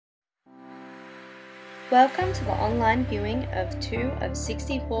Welcome to the online viewing of 2 of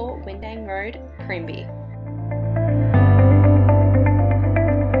 64 Windang Road, Primbee.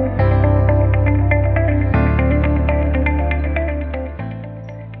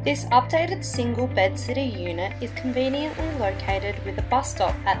 This updated single bedsitter unit is conveniently located with a bus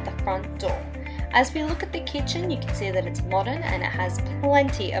stop at the front door. As we look at the kitchen, you can see that it's modern and it has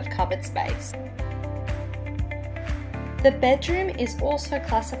plenty of cupboard space. The bedroom is also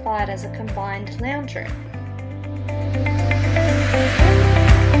classified as a combined lounge room.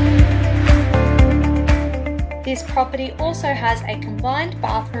 This property also has a combined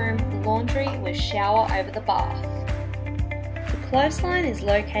bathroom, laundry with shower over the bath. The clothesline is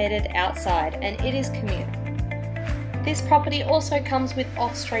located outside and it is communal. This property also comes with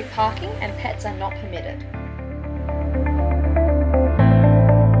off-street parking and pets are not permitted.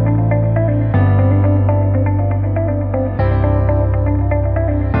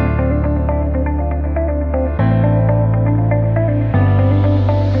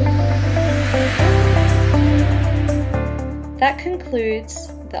 That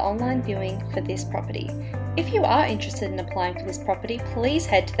concludes the online viewing for this property. If you are interested in applying for this property, please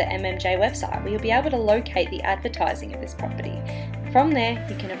head to the MMJ website where you'll be able to locate the advertising of this property. From there,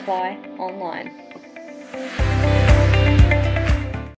 you can apply online.